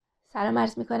سلام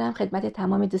عرض می کنم خدمت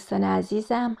تمام دوستان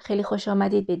عزیزم. خیلی خوش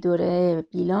آمدید به دوره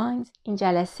بیلانگ. این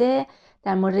جلسه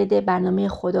در مورد برنامه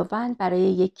خداوند برای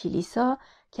یک کلیسا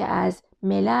که از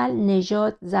ملل،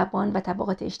 نژاد، زبان و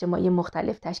طبقات اجتماعی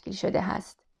مختلف تشکیل شده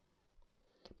است.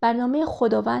 برنامه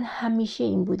خداوند همیشه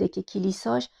این بوده که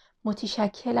کلیساش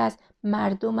متشکل از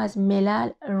مردم از ملل،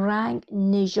 رنگ،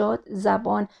 نژاد،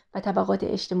 زبان و طبقات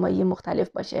اجتماعی مختلف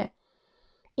باشه.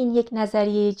 این یک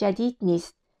نظریه جدید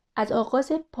نیست. از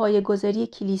آغاز پایه‌گذاری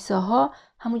کلیساها،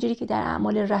 همونجوری که در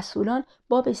اعمال رسولان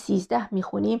باب 13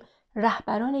 میخونیم،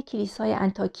 رهبران کلیسای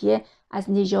انطاکیه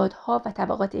از نژادها و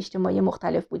طبقات اجتماعی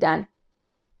مختلف بودند.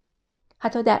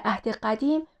 حتی در عهد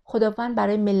قدیم خداوند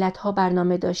برای ملت‌ها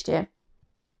برنامه داشته.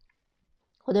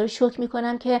 خدا رو شکر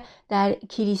میکنم که در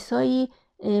کلیسایی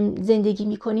زندگی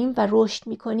میکنیم و رشد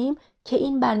میکنیم که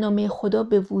این برنامه خدا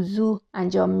به وضوح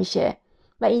انجام میشه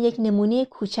و این یک نمونه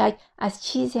کوچک از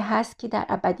چیزی هست که در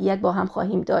ابدیت با هم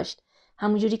خواهیم داشت.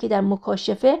 همونجوری که در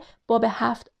مکاشفه باب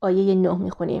 7 آیه 9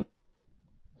 میخونیم.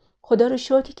 خدا رو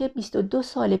شکر که 22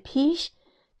 سال پیش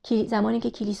زمانی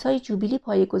که کلیسای جوبیلی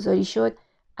پایه‌گذاری شد،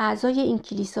 اعضای این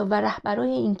کلیسا و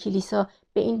رهبرای این کلیسا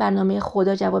به این برنامه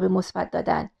خدا جواب مثبت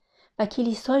دادن و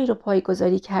کلیسایی رو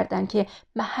پایه‌گذاری کردند که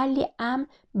محلی امن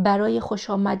برای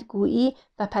خوشامدگویی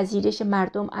و پذیرش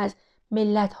مردم از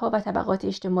ملت‌ها و طبقات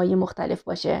اجتماعی مختلف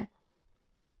باشه.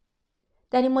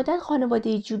 در این مدت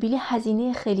خانواده جوبیلی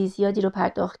هزینه خیلی زیادی رو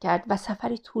پرداخت کرد و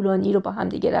سفر طولانی رو با هم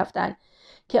دیگه رفتن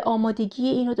که آمادگی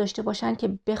اینو داشته باشن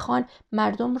که بخوان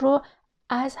مردم رو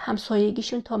از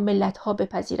همسایگیشون تا ملت‌ها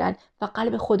بپذیرن و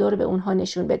قلب خدا رو به اونها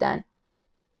نشون بدن.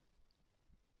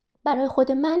 برای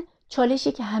خود من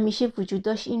چالشی که همیشه وجود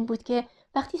داشت این بود که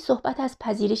وقتی صحبت از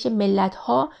پذیرش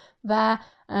ملت‌ها و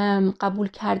قبول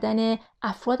کردن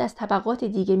افراد از طبقات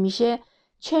دیگه میشه،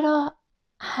 چرا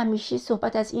همیشه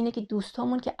صحبت از اینه که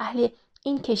دوستامون که اهل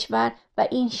این کشور و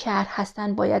این شهر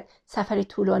هستن باید سفر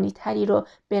طولانی تری رو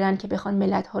برن که بخوان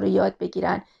ملت‌ها رو یاد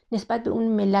بگیرن نسبت به اون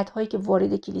ملت‌هایی که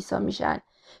وارد کلیسا میشن؟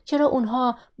 چرا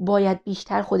اونها باید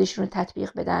بیشتر خودشون رو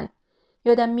تطبیق بدن؟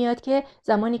 یادم میاد که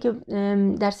زمانی که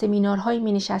در سمینارهایی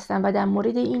می نشستم و در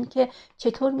مورد این که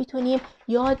چطور میتونیم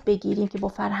یاد بگیریم که با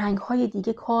فرهنگ‌های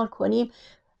دیگه کار کنیم،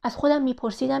 از خودم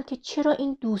میپرسیدم که چرا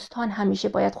این دوستان همیشه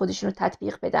باید خودشون رو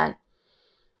تطبیق بدن؟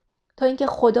 تا اینکه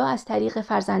خدا از طریق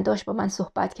فرزنداش با من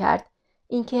صحبت کرد،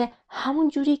 اینکه همون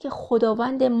جوری که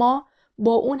خداوند ما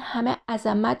با اون همه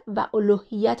عظمت و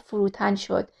الوهیت فروتن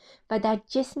شد و در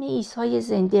جسم عیسی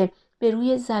زنده به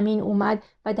روی زمین اومد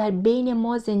و در بین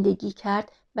ما زندگی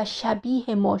کرد و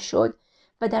شبیه ما شد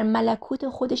و در ملکوت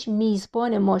خودش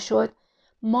میزبان ما شد،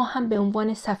 ما هم به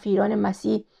عنوان سفیران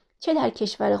مسیح چه در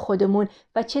کشور خودمون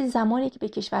و چه زمانی که به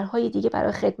کشورهای دیگه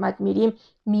برای خدمت میریم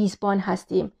میزبان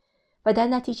هستیم و در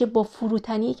نتیجه با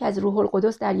فروتنی که از روح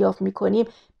القدس دریافت میکنیم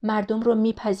مردم رو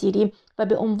میپذیریم و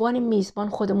به عنوان میزبان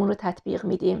خودمون رو تطبیق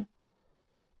میدیم.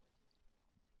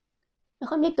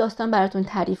 میخوام یک داستان براتون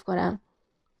تعریف کنم.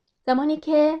 زمانی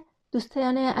که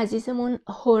دوستان عزیزمون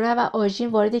هوره و آژین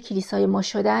وارد کلیسای ما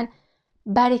شدن،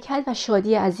 برکت و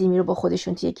شادی عظیمی رو با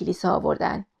خودشون توی کلیسا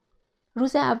آوردن.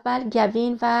 روز اول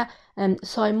گوین و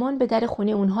سایمون به در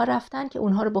خونه اونها رفتن که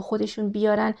اونها رو با خودشون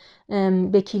بیارن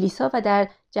به کلیسا و در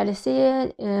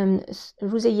جلسه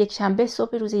روز یکشنبه،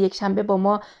 صبح روز یکشنبه با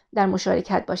ما در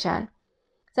مشارکت باشن.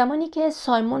 زمانی که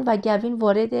سایمون و گوین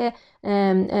وارد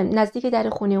نزدیک در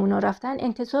خونه اونا رفتن،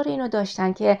 انتظار اینو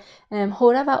داشتن که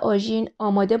هوره و آژین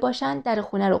آماده باشن، در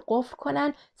خونه رو قفل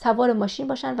کنن، سوار ماشین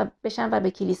بشن و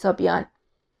به کلیسا بیان.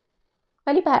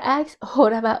 ولی برعکس،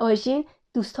 هوره و آژین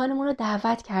دوستانمون رو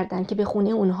دعوت کردن که به خونه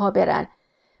اونها برن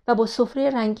و با سفره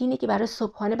رنگینی که برای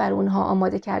صبحانه بر اونها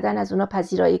آماده کردن از اونها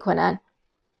پذیرایی کنن.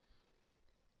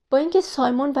 با اینکه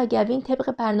سایمون و گوین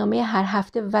طبق برنامه هر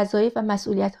هفته وظایف و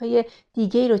مسئولیت‌های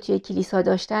دیگه‌ای رو توی کلیسا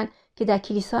داشتن که در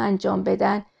کلیسا انجام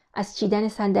بدن، از چیدن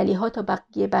صندلی‌ها تا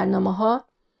بقیه برنامه‌ها،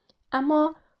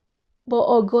 اما با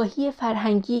آگاهی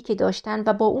فرهنگی که داشتن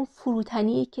و با اون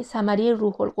فروتنی که ثمره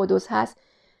روح القدس هست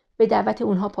به دعوت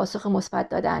اونها پاسخ مثبت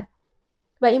دادن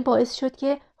و این باعث شد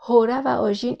که هوره و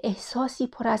آژین احساسی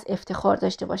پر از افتخار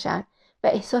داشته باشن و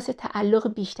احساس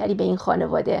تعلق بیشتری به این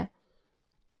خانواده.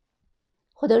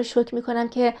 خدا رو شکر میکنم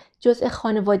که جزء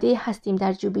خانواده هستیم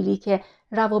در جوبیلی که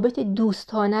روابط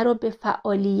دوستانه رو به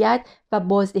فعالیت و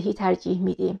بازدهی ترجیح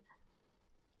میدیم.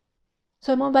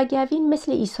 سایمون و گوین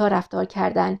مثل عیسی رفتار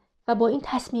کردن و با این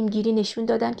تصمیم گیری نشون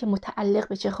دادن که متعلق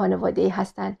به چه خانواده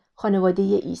هستن،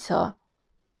 خانواده عیسی.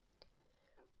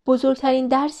 بزرگترین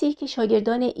درسی که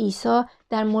شاگردان عیسی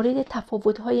در مورد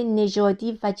تفاوت‌های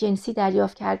نژادی و جنسی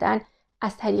دریافت کردند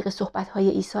از طریق صحبت‌های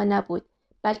عیسی نبود،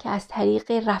 بلکه از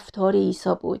طریق رفتار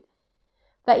عیسی بود.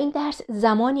 و این درس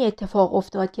زمانی اتفاق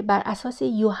افتاد که بر اساس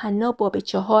یوحنا باب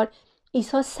 4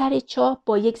 عیسی سر چاه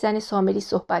با یک زن سامری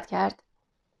صحبت کرد.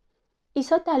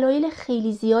 عیسی دلایل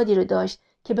خیلی زیادی رو داشت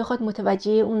که بخواد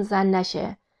متوجه اون زن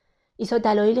نشه. عیسی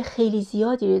دلایل خیلی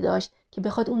زیادی رو داشت که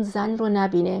بخواد اون زن رو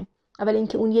نبینه. اول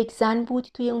اینکه اون یک زن بود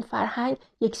توی اون فرهنگ،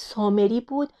 یک سامری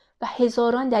بود و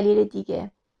هزاران دلیل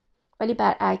دیگه. ولی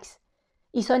برعکس،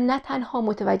 عیسی نه تنها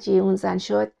متوجه اون زن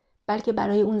شد، بلکه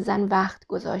برای اون زن وقت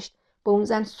گذاشت، با اون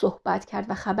زن صحبت کرد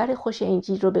و خبر خوش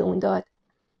انجیل رو به اون داد.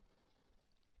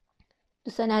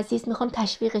 دوستان عزیز، میخوام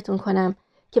تشویقتون کنم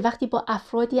که وقتی با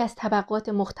افرادی از طبقات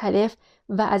مختلف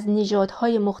و از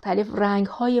نژادهای مختلف،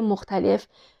 رنگهای مختلف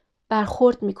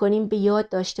برخورد میکنیم، به یاد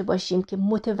داشته باشیم که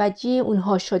متوجه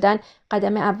اونها شدن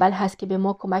قدم اول هست که به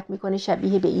ما کمک میکنه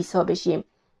شبیه به عیسی بشیم.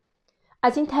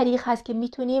 از این طریق هست که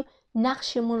میتونیم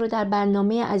نقشمون رو در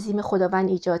برنامه عظیم خداوند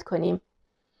ایجاد کنیم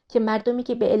که مردمی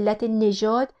که به علت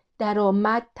نژاد،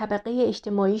 درآمد، طبقه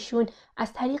اجتماعیشون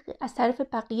از طرف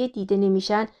بقیه دیده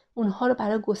نمیشن، اونها رو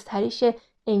برای گسترش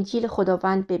انجیل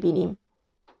خداوند ببینیم.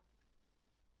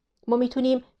 ما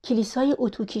میتونیم کلیسای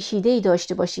اتو کشیده‌ای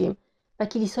داشته باشیم و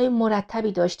کلیسای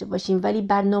مرتبی داشته باشیم، ولی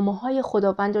برنامه‌های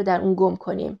خداوند رو در اون گم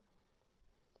کنیم.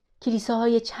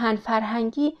 کلیساهای چند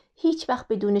فرهنگی هیچ وقت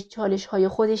بدون چالش‌های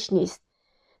خودش نیست.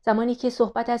 زمانی که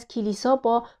صحبت از کلیسا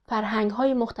با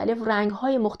فرهنگ‌های مختلف،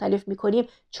 رنگ‌های مختلف می‌کنیم،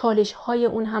 چالش‌های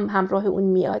اون هم همراه اون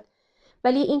میاد.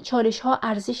 ولی این چالش‌ها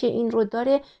ارزش این رو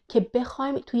داره که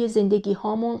بخوایم توی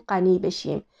زندگی‌هامون غنی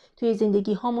بشیم، توی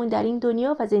زندگی‌هامون در این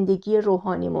دنیا و زندگی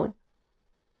روحانیمون.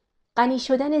 غنی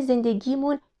شدن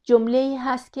زندگیمون جمله‌ای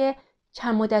هست که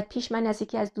چند مدت پیش من از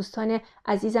یکی از دوستان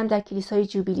عزیزم در کلیسای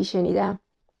جوبیلی شنیدم.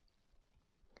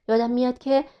 یادم میاد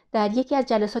که در یکی از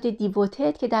جلسات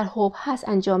دیووتت که در هوب هست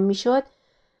انجام میشد،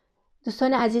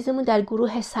 دوستان عزیزمون در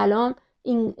گروه سلام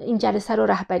این جلسه رو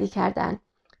رهبری کردن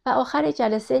و آخر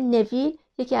جلسه نویل،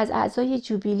 یکی از اعضای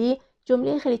جوبیلی،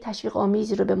 جمله خیلی تشویق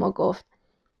آمیزی رو به ما گفت.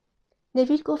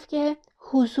 نویل گفت که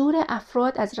حضور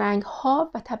افراد از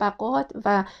رنگ‌ها و طبقات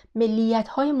و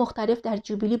ملیت‌های مختلف در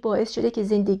جوبیلی باعث شده که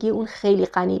زندگی اون خیلی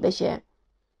غنی بشه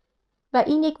و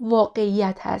این یک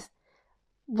واقعیت هست،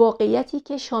 واقعیتی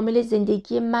که شامل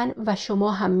زندگی من و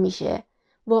شما هم میشه،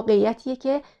 واقعیتیه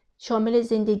که شامل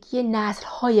زندگی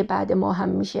نسل‌های بعد ما هم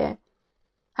میشه.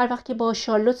 هر وقت که با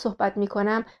شارلوت صحبت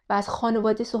میکنم و از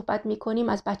خانواده صحبت میکنیم،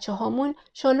 از بچه هامون،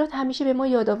 شارلوت همیشه به ما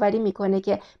یادآوری میکنه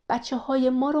که بچه های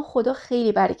ما رو خدا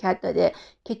خیلی برکت داده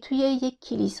که توی یک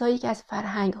کلیسایی که از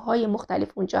فرهنگ های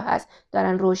مختلف اونجا هست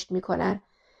دارن رشد میکنن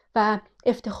و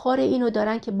افتخار اینو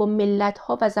دارن که با ملت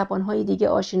ها و زبان های دیگه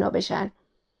آشنا بشن.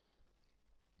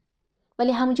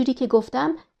 ولی همونجوری که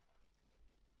گفتم،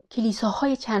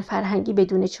 کلیساهای چند فرهنگی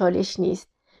بدون چالش نیست.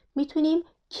 میتونیم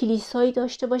کلیسایی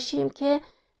داشته باشیم که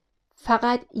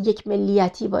فقط یک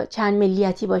ملیتی چند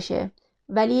ملیتی باشه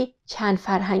ولی چند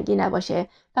فرهنگی نباشه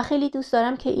و خیلی دوست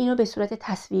دارم که اینو به صورت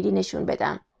تصویری نشون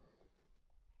بدم.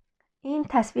 این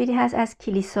تصویری هست از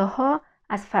کلیساها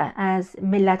از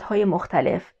ملت‌های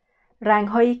مختلف.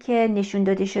 رنگ‌هایی که نشون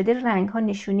داده شده، رنگ‌ها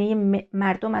نشونه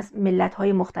مردم از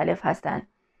ملت‌های مختلف هستن.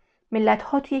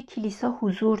 ملت‌ها توی کلیسا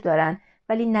حضور دارن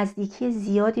ولی نزدیکی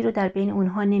زیادی رو در بین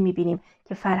اونها نمی‌بینیم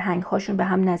که فرهنگ‌هاشون به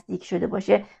هم نزدیک شده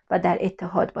باشه و در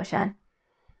اتحاد باشن.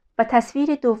 و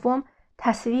تصویر دوم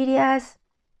تصویری از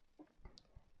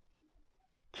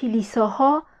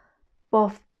کلیساها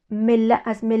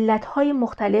از ملت‌های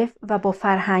مختلف و با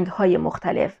فرهنگ‌های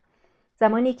مختلف.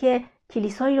 زمانی که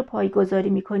کلیسایی رو پایه‌گذاری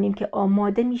می‌کنیم که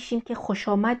آماده میشیم که خوش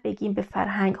آمد بگیم به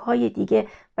فرهنگ‌های دیگه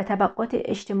و طبقات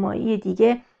اجتماعی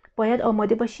دیگه، باید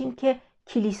آماده باشیم که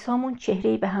کلیسامون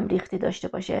چهره‌ای به هم ریخته داشته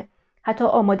باشه. حتی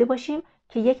آماده باشیم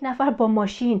که یک نفر با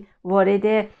ماشین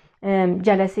وارد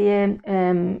جلسه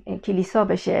کلیسا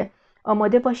بشه.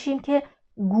 آماده باشیم که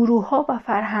گروه‌ها و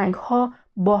فرهنگ‌ها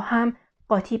با هم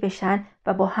قاطی بشن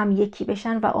و با هم یکی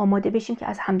بشن و آماده بشیم که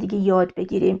از همدیگه یاد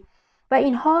بگیریم. و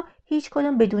اینها هیچ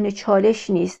کدوم بدون چالش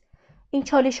نیست. این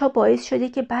چالش ها باعث شده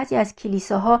که بعضی از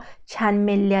کلیساها چند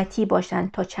ملیتی باشن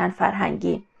تا چند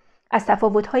فرهنگی. از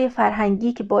تفاوت‌های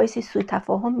فرهنگی که باعث سوء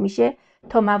تفاهم میشه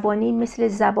تا موانعی مثل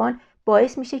زبان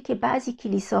باعث میشه که بعضی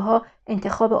کلیساها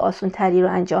انتخاب آسان‌تری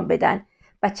رو انجام بدن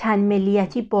و چند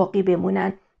ملیتی باقی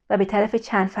بمونن و به طرف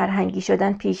چند فرهنگی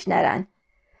شدن پیش نرن.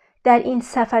 در این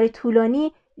سفر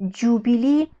طولانی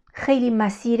جوبیلی خیلی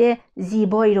مسیر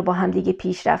زیبایی رو با هم دیگه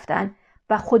پیش رفتن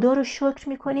و خدا رو شکر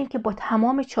میکنیم که با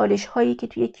تمام چالش هایی که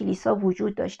توی کلیسا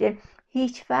وجود داشته،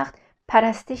 هیچ وقت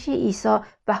پرستش عیسی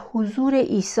و حضور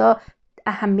عیسی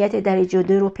اهمیت درجه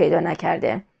 2 رو پیدا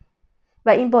نکرده و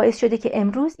این باعث شده که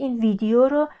امروز این ویدیو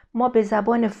رو ما به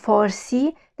زبان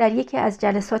فارسی در یکی از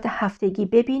جلسات هفتگی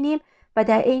ببینیم و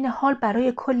در عین حال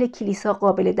برای کل کلیسا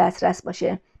قابل دسترس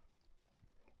باشه.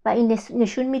 و این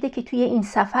نشون میده که توی این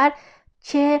سفر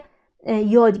چه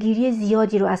یادگیری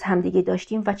زیادی رو از همدیگه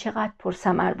داشتیم و چقدر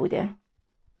پرثمر بوده.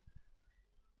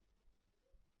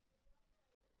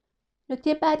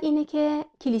 نکته بعد اینه که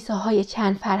کلیساهای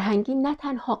چند فرهنگی نه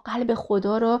تنها قلب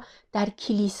خدا را در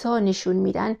کلیسا نشون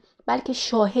میدن، بلکه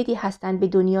شاهدی هستند به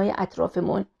دنیای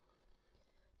اطرافمون.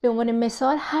 به عنوان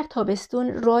مثال هر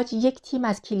تابستون راج یک تیم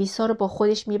از کلیسا رو با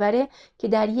خودش میبره که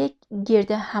در یک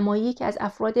گرد همایی که از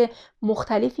افراد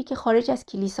مختلفی که خارج از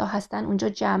کلیسا هستن اونجا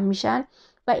جمع میشن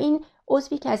و این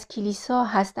عضوی که از کلیسا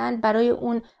هستن برای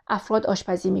اون افراد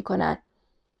آشپزی میکنن.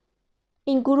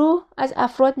 این گروه از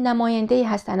افراد نماینده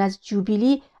هستند از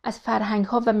جوبیلی، از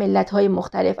فرهنگ‌ها و ملت‌های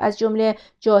مختلف، از جمله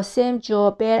جاسم،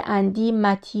 جابر، اندی،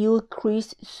 متیو،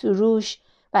 کریس، سروش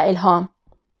و الهام.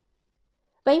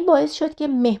 و این باعث شد که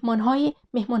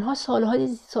مهمان‌ها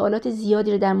سوالات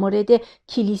زیادی رو در مورد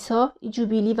کلیسا،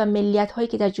 جوبیلی و ملیت‌هایی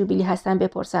که در جوبیلی هستن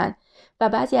بپرسن و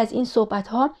بعضی از این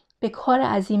صحبت‌ها به کار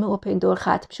عظیم اوپن دور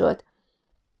ختم شد.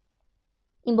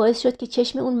 این باعث شد که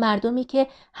چشم اون مردمی که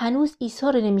هنوز عیسی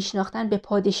رو نمیشناختن به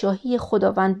پادشاهی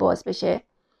خداوند باز بشه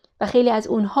و خیلی از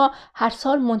اونها هر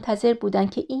سال منتظر بودن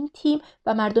که این تیم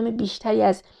و مردم بیشتری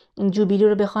از جوبیلی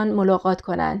رو بخوان ملاقات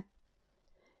کنن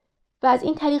و از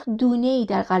این طریق دونه‌ای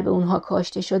در قلب اونها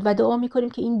کاشته شد و دعا میکنیم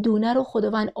که این دونه رو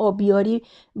خداوند آبیاری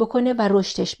بکنه و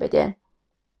رشدش بده.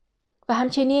 و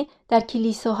همچنین در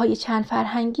کلیساهای چند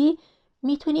فرهنگی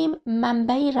میتونیم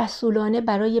منبعی رسولانه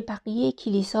برای بقیه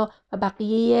کلیسا و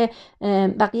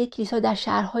بقیه کلیسا در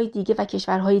شهرهای دیگه و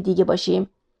کشورهای دیگه باشیم.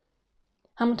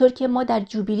 همونطور که ما در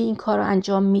جوبیلی این کار رو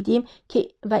انجام میدیم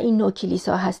و این نوع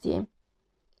کلیسا هستیم.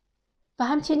 و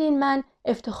همچنین من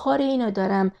افتخار اینو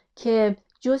دارم که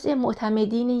جزء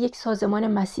معتمدین یک سازمان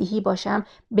مسیحی باشم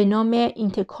به نام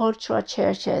Intercultural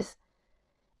Churches.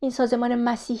 این سازمان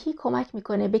مسیحی کمک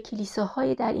میکنه به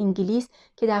کلیساهای در انگلیس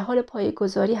که در حال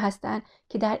پایه‌گذاری هستن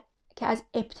که از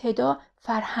ابتدا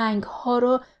فرهنگ ها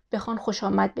رو بخوان خوش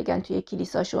آمد بگن توی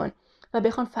کلیساشون و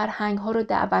بخوان فرهنگ ها رو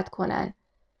دعوت کنن.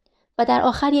 و در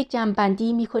آخر یک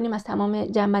جمع‌بندی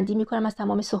میکنم از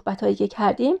تمام صحبت‌هایی که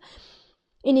کردیم.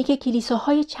 اینه که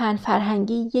کلیساهای چند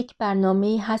فرهنگی یک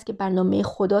برنامه‌ای هست که برنامه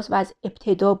خداست و از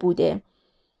ابتدا بوده.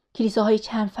 کلیساهای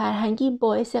چند فرهنگی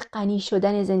باعث غنی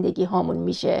شدن زندگی هامون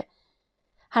میشه.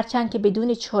 هرچند که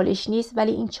بدون چالش نیست،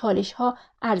 ولی این چالش ها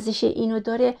ارزش اینو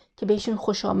داره که بهشون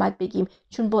خوش آمد بگیم،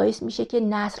 چون باعث میشه که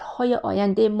نسل‌های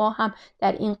آینده ما هم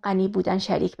در این غنی بودن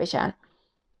شریک بشن.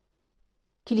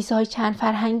 کلیساهای چند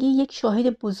فرهنگی یک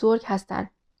شاهد بزرگ هستن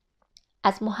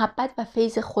از محبت و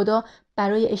فیض خدا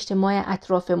برای اجتماع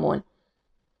اطرافمون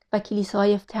و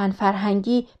کلیساهای چند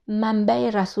فرهنگی منبع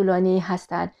رسولانه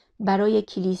هستند برای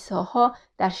کلیساها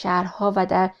در شهرها و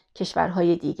در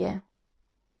کشورهای دیگه.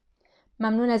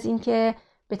 ممنون از اینکه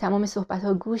به تمام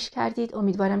صحبت‌ها گوش کردید.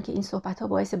 امیدوارم که این صحبت‌ها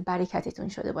باعث برکتتون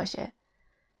شده باشه.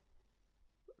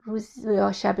 روز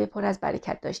یا شب پر از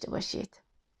برکت داشته باشید.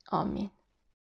 آمین.